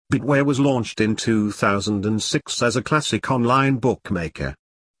Betway was launched in 2006 as a classic online bookmaker.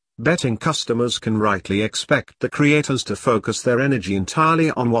 Betting customers can rightly expect the creators to focus their energy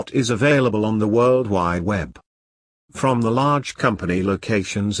entirely on what is available on the World Wide Web. From the large company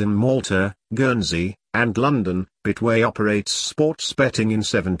locations in Malta, Guernsey, and London, Betway operates sports betting in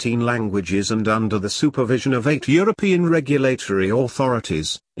 17 languages and under the supervision of 8 European regulatory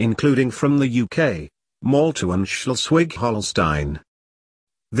authorities, including from the UK, Malta and Schleswig-Holstein.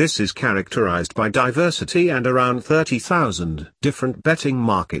 This is characterized by diversity and around 30,000 different betting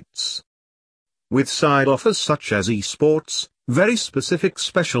markets. With side offers such as esports, very specific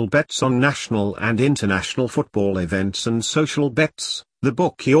special bets on national and international football events and social bets, the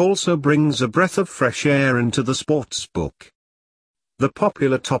bookie also brings a breath of fresh air into the sportsbook. The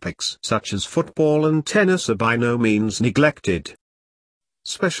popular topics such as football and tennis are by no means neglected.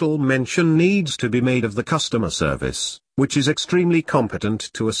 Special mention needs to be made of the customer service, which is extremely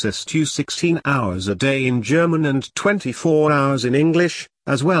competent to assist you 16 hours a day in German and 24 hours in English,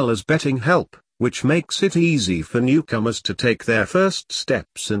 as well as betting help, which makes it easy for newcomers to take their first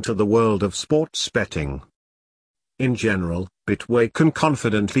steps into the world of sports betting. In general, Betway can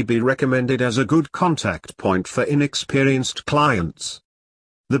confidently be recommended as a good contact point for inexperienced clients.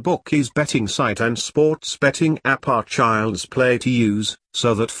 The bookie's betting site and sports betting app are child's play to use,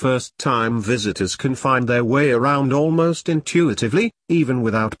 so that first-time visitors can find their way around almost intuitively, even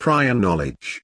without prior knowledge.